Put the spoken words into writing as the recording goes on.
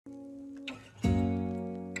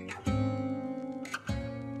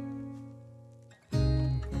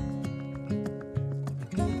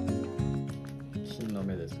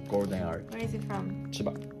golden art. Where is it from?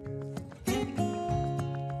 Chiba.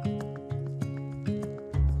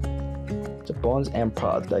 The bones and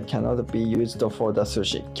parts that cannot be used for the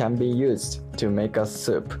sushi can be used to make a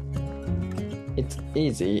soup. It's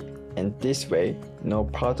easy, and this way, no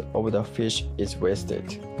part of the fish is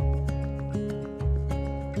wasted.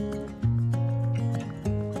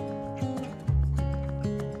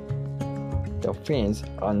 The fins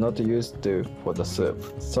are not used for the soup,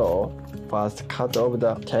 so first cut off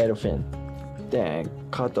the tail fin, then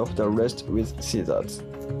cut off the rest with scissors.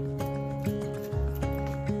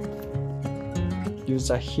 Use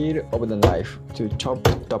the heel of the knife to chop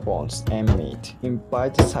the bones and meat in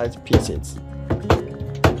bite-sized pieces.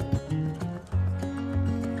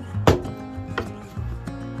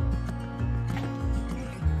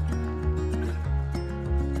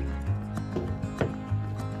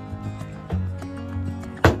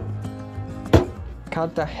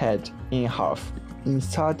 Cut the head in half,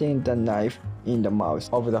 inserting the knife in the mouth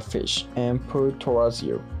of the fish and pull towards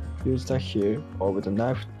you. Use the heel of the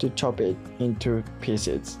knife to chop it into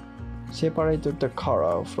pieces. Separate the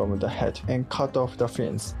collar from the head and cut off the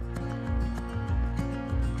fins.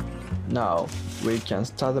 Now we can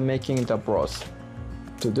start making the broth.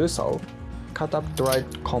 To do so, cut up dried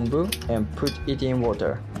kombu and put it in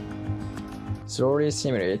water. Slowly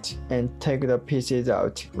simmer it and take the pieces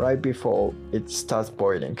out right before it starts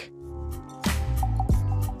boiling.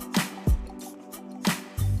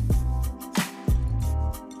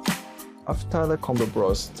 After the kombu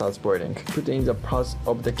broth starts boiling, put in the parts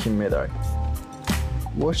of the kinmedai.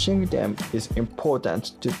 Washing them is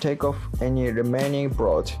important to take off any remaining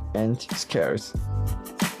broth and scales.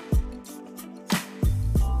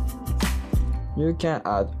 You can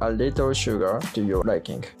add a little sugar to your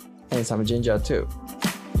liking, and some ginger too.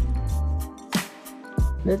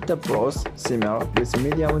 Let the broth simmer with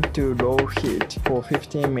medium to low heat for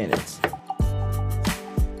 15 minutes.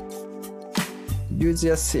 Use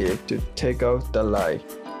a sieve to take out the lye.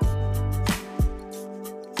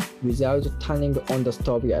 Without turning on the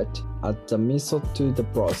stove yet, add the miso to the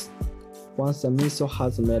broth. Once the miso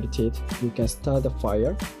has melted, you can start the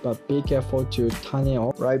fire, but be careful to turn it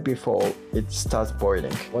on right before it starts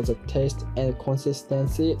boiling, or the taste and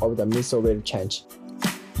consistency of the miso will change.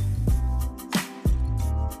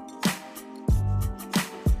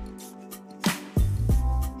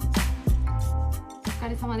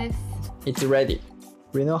 It's ready.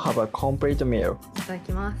 We now have a complete meal いただ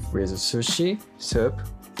きます。 with sushi, soup,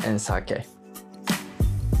 and sake.